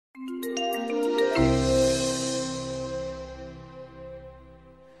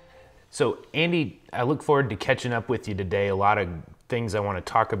So, Andy, I look forward to catching up with you today. A lot of things I want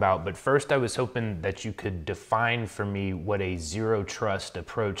to talk about, but first I was hoping that you could define for me what a zero trust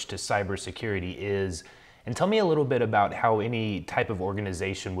approach to cybersecurity is, and tell me a little bit about how any type of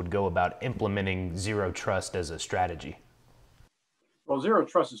organization would go about implementing zero trust as a strategy. Well, zero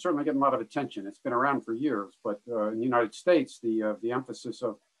trust is certainly getting a lot of attention. It's been around for years, but in the United States, the emphasis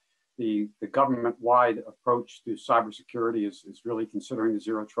of the government-wide approach to cybersecurity is really considering the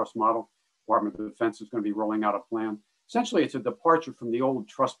zero trust model. Department of Defense is going to be rolling out a plan. Essentially, it's a departure from the old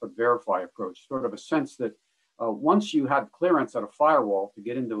trust but verify approach, sort of a sense that once you have clearance at a firewall to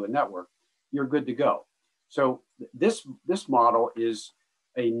get into a network, you're good to go. So this model is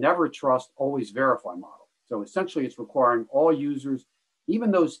a never trust, always verify model. So essentially, it's requiring all users,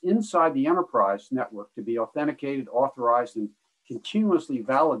 even those inside the enterprise network, to be authenticated, authorized, and continuously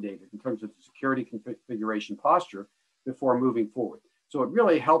validated in terms of the security configuration posture before moving forward. So it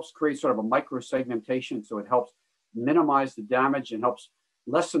really helps create sort of a micro segmentation. So it helps minimize the damage and helps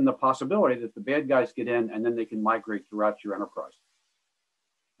lessen the possibility that the bad guys get in and then they can migrate throughout your enterprise.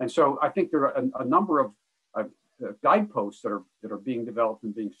 And so I think there are a number of guideposts that are being developed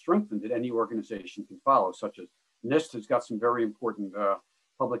and being strengthened that any organization can follow, such as NIST has got some very important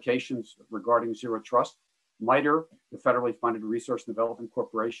publications regarding zero trust. MITRE, the federally funded Research and Development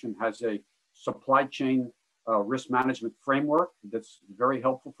Corporation, has a supply chain risk management framework that's very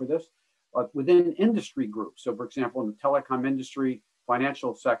helpful for this. Within industry groups, so for example, in the telecom industry,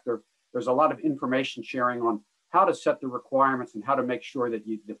 financial sector, there's a lot of information sharing on how to set the requirements and how to make sure that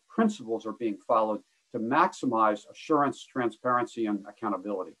the principles are being followed to maximize assurance, transparency, and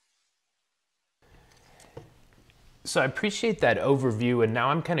accountability. So I appreciate that overview, and now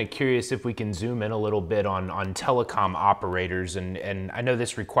I'm kind of curious if we can zoom in a little bit on telecom operators, and I know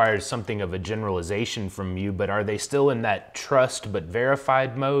this requires something of a generalization from you, but are they still in that trust but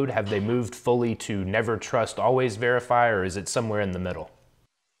verified mode? Have they moved fully to never trust, always verify, or is it somewhere in the middle?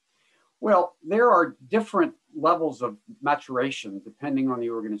 Well, there are different levels of maturation depending on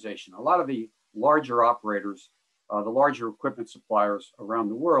the organization. A lot of the larger operators, the larger equipment suppliers around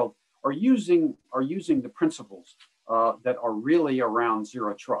the world are using the principles that are really around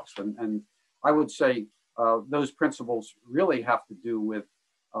zero trust. And I would say those principles really have to do with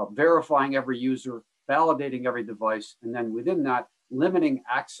verifying every user, validating every device, and then within that, limiting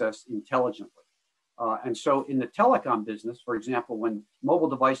access intelligently. And so in the telecom business, for example, when mobile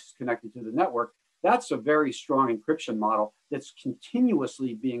devices connected to the network, that's a very strong encryption model that's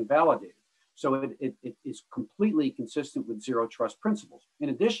continuously being validated. So it is completely consistent with zero trust principles. In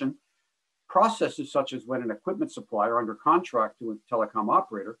addition, processes such as when an equipment supplier under contract to a telecom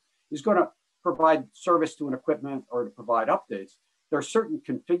operator is going to provide service to an equipment or to provide updates, there are certain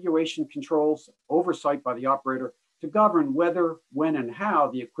configuration controls, oversight by the operator to govern whether, when, and how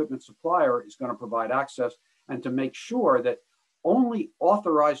the equipment supplier is going to provide access, and to make sure that only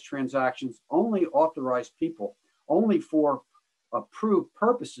authorized transactions, only authorized people, only for approved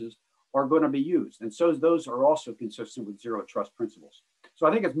purposes are going to be used. And so those are also consistent with zero trust principles. So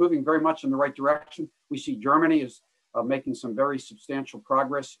I think it's moving very much in the right direction. We see Germany is making some very substantial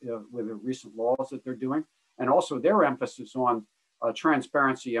progress with the recent laws that they're doing, and also their emphasis on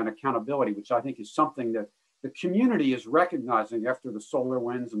transparency and accountability, which I think is something that the community is recognizing after the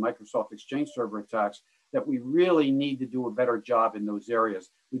SolarWinds and Microsoft Exchange Server attacks, that we really need to do a better job in those areas.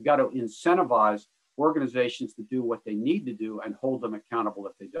 We've got to incentivize organizations to do what they need to do and hold them accountable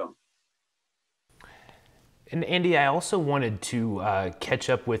if they don't. And Andy, I also wanted to catch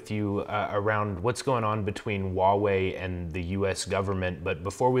up with you around what's going on between Huawei and the US government. But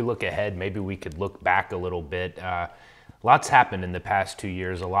before we look ahead, maybe we could look back a little bit. Lots happened in the past 2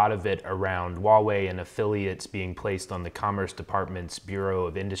 years, a lot of it around Huawei and affiliates being placed on the Commerce Department's Bureau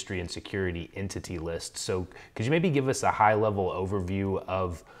of Industry and Security entity list. So could you maybe give us a high-level overview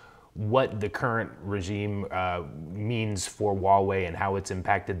of what the current regime means for Huawei and how it's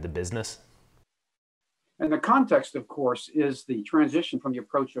impacted the business? And the context, of course, is the transition from the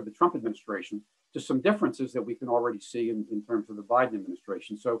approach of the Trump administration to some differences that we can already see in terms of the Biden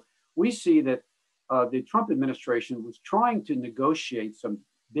administration. So we see that the Trump administration was trying to negotiate some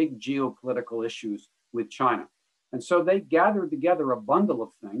big geopolitical issues with China. And so they gathered together a bundle of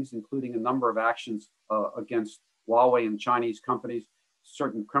things, including a number of actions against Huawei and Chinese companies,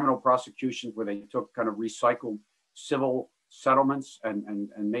 certain criminal prosecutions where they took kind of recycled civil settlements and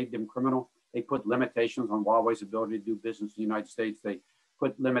made them criminal. They put limitations on Huawei's ability to do business in the United States. They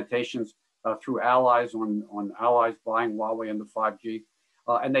put limitations through allies on allies buying Huawei into 5G.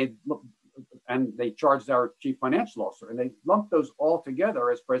 And they and they charged our chief financial officer, and they lumped those all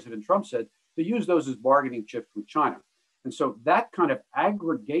together, as President Trump said, to use those as bargaining chips with China. And so that kind of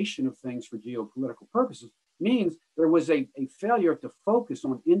aggregation of things for geopolitical purposes means there was a failure to focus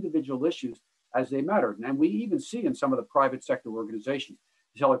on individual issues as they mattered. And we even see in some of the private sector organizations,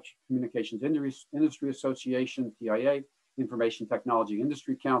 the Telecommunications Industry Association, TIA, Information Technology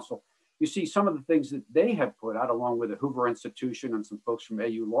Industry Council, you see some of the things that they have put out, along with the Hoover Institution and some folks from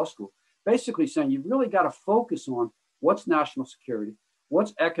AU Law School, basically saying you've really got to focus on what's national security,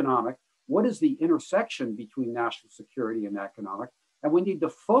 what's economic, what is the intersection between national security and economic, and we need to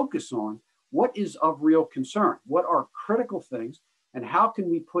focus on what is of real concern, what are critical things, and how can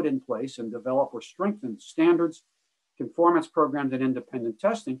we put in place and develop or strengthen standards, conformance programs, and independent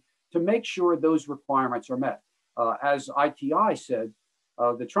testing to make sure those requirements are met. As ITI said,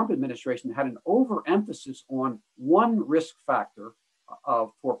 the Trump administration had an overemphasis on one risk factor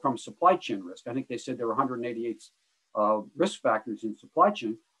from supply chain risk. I think they said there were 188 risk factors in supply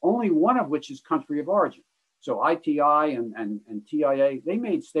chain, only one of which is country of origin. So ITI and TIA, they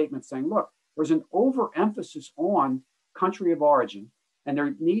made statements saying, look, there's an overemphasis on country of origin, and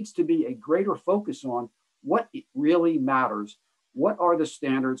there needs to be a greater focus on what really matters, what are the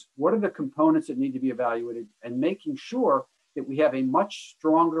standards, what are the components that need to be evaluated, and making sure that we have a much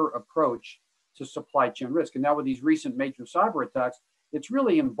stronger approach to supply chain risk. And now with these recent major cyber attacks, it's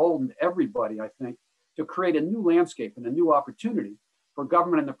really emboldened everybody, I think, to create a new landscape and a new opportunity for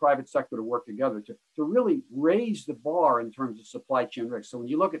government and the private sector to work together to really raise the bar in terms of supply chain risk. So when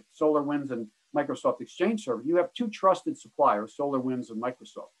you look at SolarWinds and Microsoft Exchange Server, you have two trusted suppliers, SolarWinds and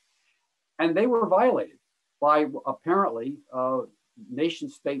Microsoft. And they were violated by apparently nation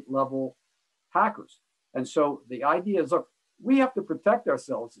state level hackers. And so the idea is, look, we have to protect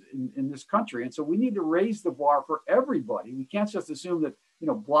ourselves in this country. And so we need to raise the bar for everybody. We can't just assume that,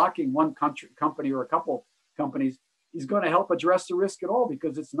 blocking one company or a couple companies is going to help address the risk at all,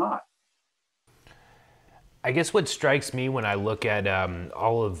 because it's not. I guess what strikes me when I look at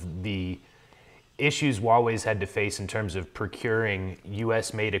all of the issues Huawei's had to face in terms of procuring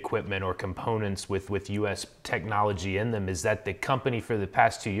U.S.-made equipment or components with U.S. technology in them is that the company for the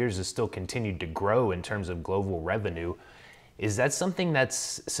past 2 years has still continued to grow in terms of global revenue. Is that something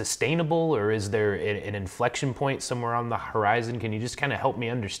that's sustainable, or is there an inflection point somewhere on the horizon? Can you just kind of help me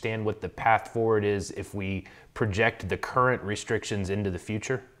understand what the path forward is if we project the current restrictions into the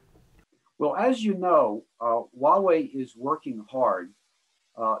future? Well, as you know, Huawei is working hard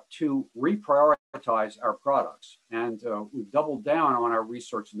to reprioritize our products. And we've doubled down on our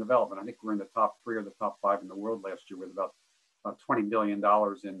research and development. I think we're in the top 3 or the top 5 in the world last year with about $20 billion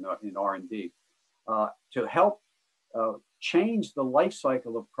in R&D to help change the life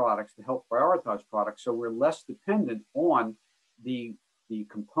cycle of products, to help prioritize products so we're less dependent on the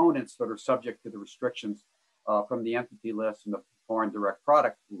components that are subject to the restrictions from the entity list and the foreign direct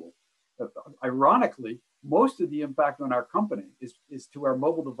product rule. Ironically, most of the impact on our company is to our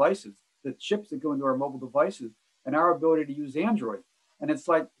mobile devices, the chips that go into our mobile devices, and our ability to use Android. And it's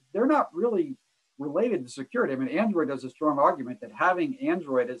like, they're not really related to security. I mean, Android does a strong argument that having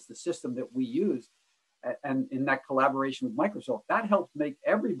Android as the system that we use, and in that collaboration with Microsoft, that helps make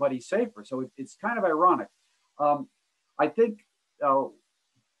everybody safer. So it's kind of ironic. I think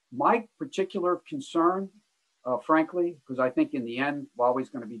my particular concern, frankly, because I think in the end, Huawei's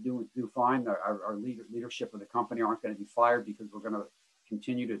going to be do fine. Our leadership of the company aren't going to be fired because we're going to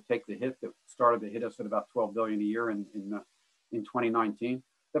continue to take the hit that started to hit us at about $12 billion a year in 2019.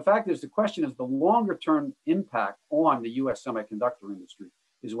 The fact is, the question is the longer term impact on the U.S. semiconductor industry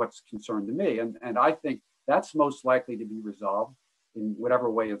is what's concerned to me. And I think that's most likely to be resolved in whatever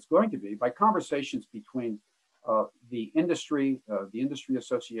way it's going to be by conversations between the industry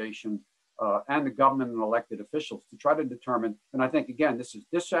association, and the government and elected officials to try to determine, and I think, again, this is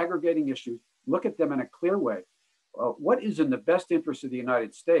disaggregating issues, look at them in a clear way. What is in the best interest of the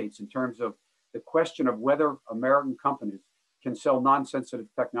United States in terms of the question of whether American companies can sell non-sensitive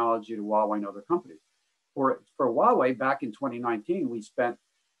technology to Huawei and other companies? For Huawei, back in 2019, we spent,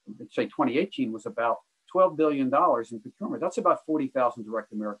 say 2018 was about $12 billion in procurement. That's about 40,000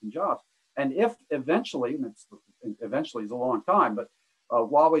 direct American jobs. And if eventually, and eventually is a long time, but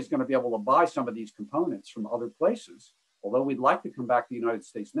Huawei is going to be able to buy some of these components from other places, although we'd like to come back to the United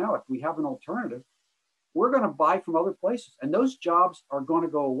States now, if we have an alternative, we're going to buy from other places. And those jobs are going to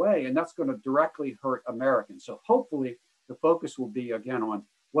go away, and that's going to directly hurt Americans. So hopefully the focus will be, again, on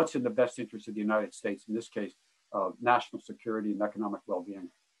what's in the best interest of the United States, in this case, national security and economic well-being.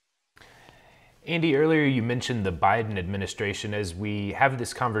 Andy, earlier you mentioned the Biden administration. As we have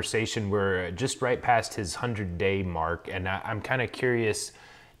this conversation, we're just right past his 100-day mark, and I'm kind of curious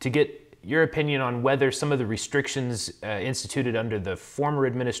to get your opinion on whether some of the restrictions instituted under the former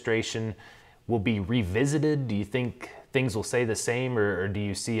administration will be revisited? Do you think things will stay the same, or do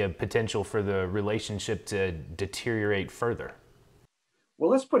you see a potential for the relationship to deteriorate further? Well,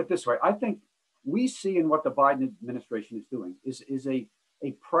 let's put it this way. I think we see in what the Biden administration is doing is a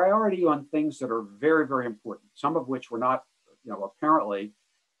priority on things that are very, very important, some of which were not, apparently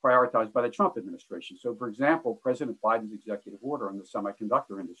prioritized by the Trump administration. So, for example, President Biden's executive order on the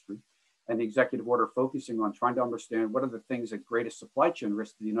semiconductor industry and the executive order focusing on trying to understand what are the things that greatest supply chain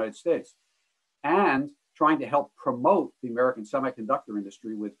risk to the United States, and trying to help promote the American semiconductor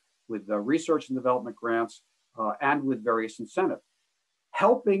industry with research and development grants and with various incentives.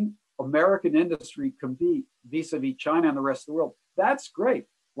 Helping American industry compete vis-a-vis China and the rest of the world, that's great.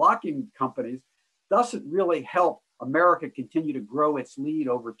 Blocking companies doesn't really help America continue to grow its lead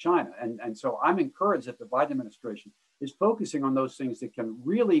over China. And so I'm encouraged that the Biden administration is focusing on those things that can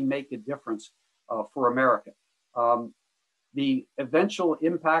really make a difference for America. The eventual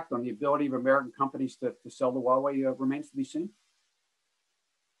impact on the ability of American companies to sell to Huawei remains to be seen.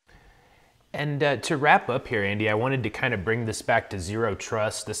 And to wrap up here, Andy, I wanted to kind of bring this back to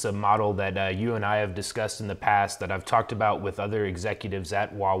ZeroTrust. This is a model that you and I have discussed in the past, that I've talked about with other executives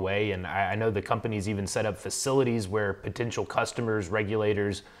at Huawei. And I know the company's even set up facilities where potential customers,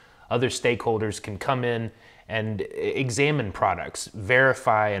 regulators, other stakeholders can come in and examine products,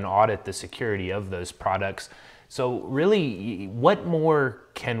 verify and audit the security of those products. So really, what more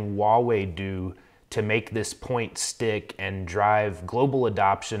can Huawei do to make this point stick and drive global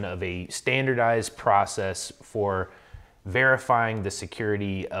adoption of a standardized process for verifying the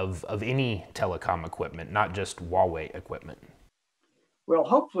security of any telecom equipment, not just Huawei equipment? Well,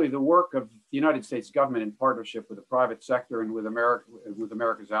 hopefully the work of the United States government in partnership with the private sector and with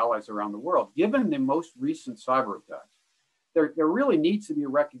America's allies around the world, given the most recent cyber attacks, there really needs to be a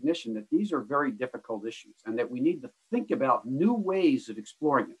recognition that these are very difficult issues and that we need to think about new ways of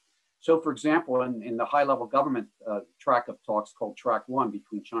exploring it. So, for example, in the high-level government track of talks called Track 1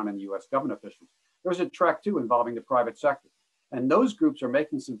 between China and the US government officials, there's a Track 2 involving the private sector. And those groups are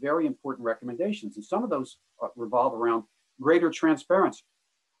making some very important recommendations. And some of those revolve around greater transparency.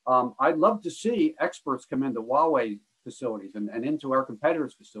 I'd love to see experts come into Huawei facilities and into our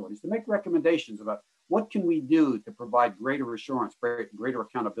competitors' facilities to make recommendations about what can we do to provide greater assurance, greater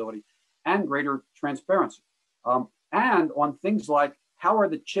accountability, and greater transparency. And on things like, how are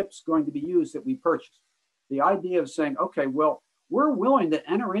the chips going to be used that we purchase? The idea of saying, okay, well, we're willing to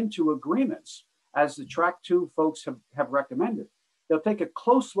enter into agreements, as the Track 2 folks have recommended. They'll take a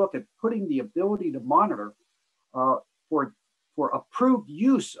close look at putting the ability to monitor for approved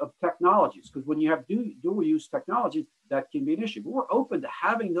use of technologies, because when you have dual use technology, that can be an issue. But we're open to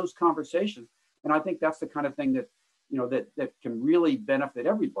having those conversations, and I think that's the kind of thing that that can really benefit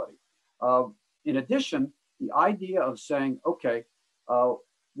everybody. In addition, the idea of saying, okay,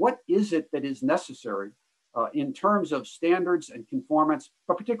 what is it that is necessary in terms of standards and conformance,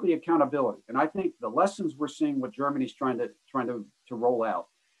 but particularly accountability? And I think the lessons we're seeing what Germany's trying to roll out,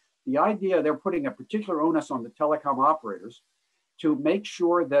 the idea they're putting a particular onus on the telecom operators to make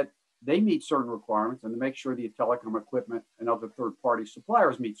sure that they meet certain requirements and to make sure the telecom equipment and other third-party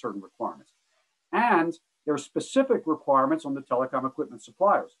suppliers meet certain requirements. And there are specific requirements on the telecom equipment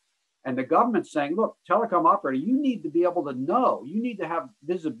suppliers. And the government's saying, look, telecom operator, you need to be able to know, you need to have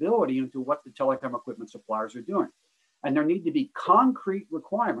visibility into what the telecom equipment suppliers are doing. And there need to be concrete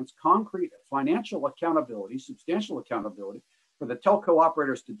requirements, concrete financial accountability, substantial accountability for the telco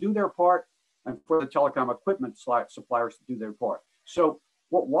operators to do their part and for the telecom equipment suppliers to do their part. So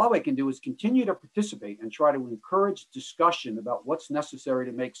what Huawei can do is continue to participate and try to encourage discussion about what's necessary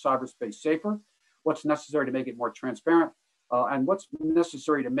to make cyberspace safer, what's necessary to make it more transparent, and what's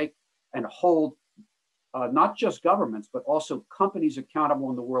necessary to make and hold not just governments, but also companies accountable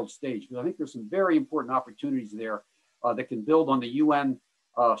on the world stage. Because I think there's some very important opportunities there that can build on the UN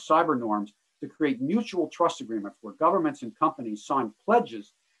cyber norms to create mutual trust agreements where governments and companies sign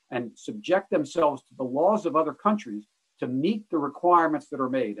pledges and subject themselves to the laws of other countries to meet the requirements that are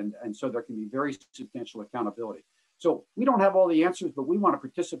made. And so there can be very substantial accountability. So we don't have all the answers, but we want to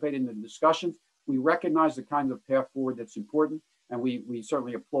participate in the discussions. We recognize the kind of path forward that's important. And we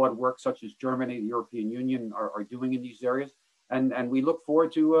certainly applaud work such as Germany, the European Union are doing in these areas. And we look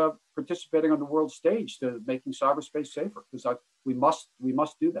forward to participating on the world stage to making cyberspace safer, because we must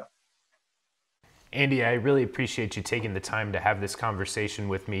do that. Andy, I really appreciate you taking the time to have this conversation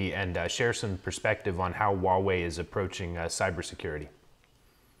with me and share some perspective on how Huawei is approaching cybersecurity.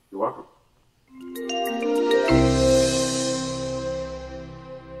 You're welcome.